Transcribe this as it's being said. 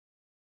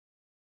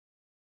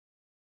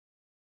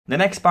The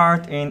next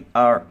part in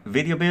our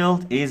video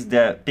build is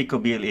the Pico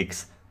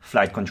BLX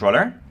flight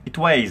controller. It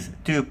weighs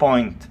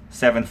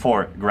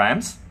 2.74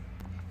 grams.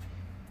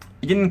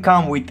 It didn't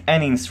come with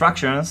any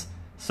instructions,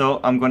 so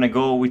I'm gonna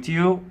go with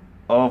you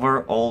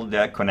over all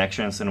the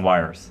connections and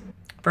wires.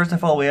 First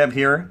of all, we have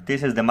here,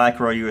 this is the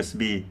micro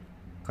USB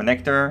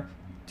connector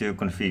to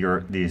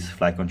configure this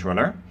flight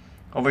controller.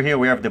 Over here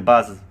we have the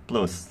buzz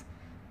plus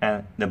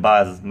and the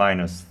buzz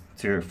minus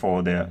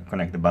for the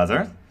connected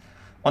buzzers.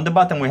 On the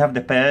bottom we have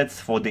the pads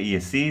for the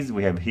ESCs,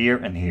 we have here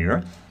and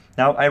here.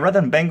 Now I read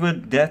on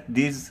Banggood that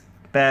these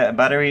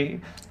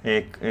battery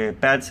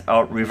pads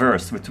are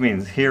reversed, which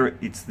means here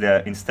it's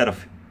the, instead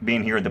of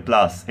being here the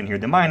plus and here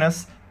the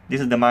minus, this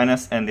is the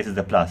minus and this is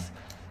the plus.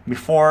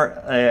 Before,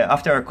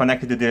 after I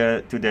connect to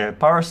the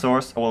power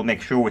source, I will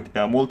make sure with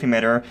a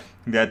multimeter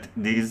that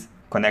these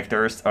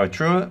connectors are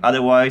true,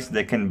 otherwise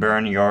they can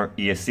burn your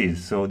ESCs.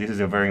 So this is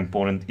a very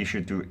important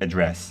issue to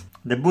address.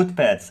 The boot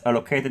pads are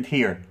located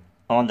here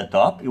on the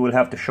top. You will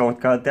have to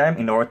shortcut them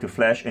in order to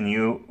flash a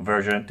new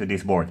version to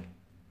this board.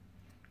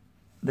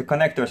 The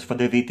connectors for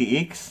the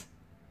VTX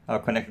are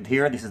connected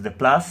here. This is the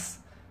plus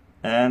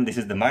and this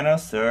is the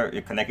minus, so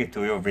you connect it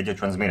to your video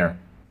transmitter.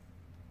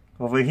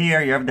 Over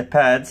here you have the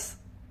pads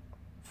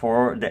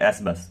for the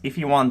S-bus. If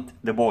you want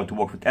the board to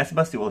work with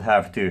S-bus, you will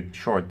have to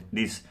short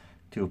these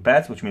two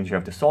pads, which means you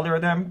have to solder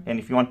them, and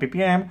if you want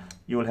PPM,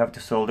 you will have to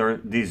solder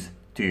these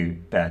two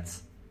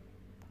pads.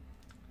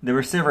 The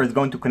receiver is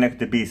going to connect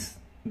to these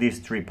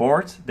three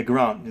ports. The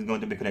ground is going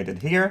to be connected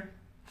here,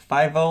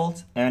 5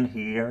 volts, and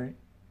here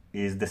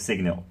is the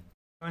signal.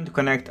 We're going to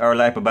connect our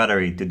LiPo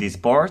battery to these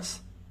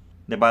ports.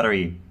 The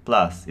battery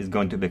plus is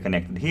going to be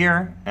connected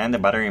here, and the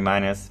battery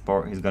minus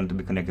port is going to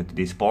be connected to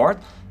this port.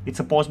 It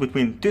supports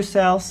between 2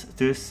 cells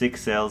to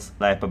 6 cells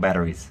LiPo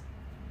batteries.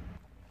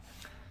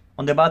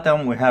 On the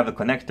bottom we have a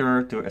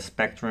connector to a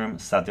Spectrum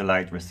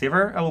satellite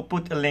receiver. I will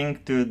put a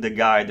link to the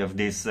guide of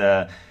this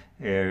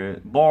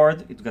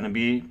board. It's going to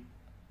be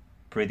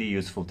pretty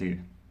useful to you.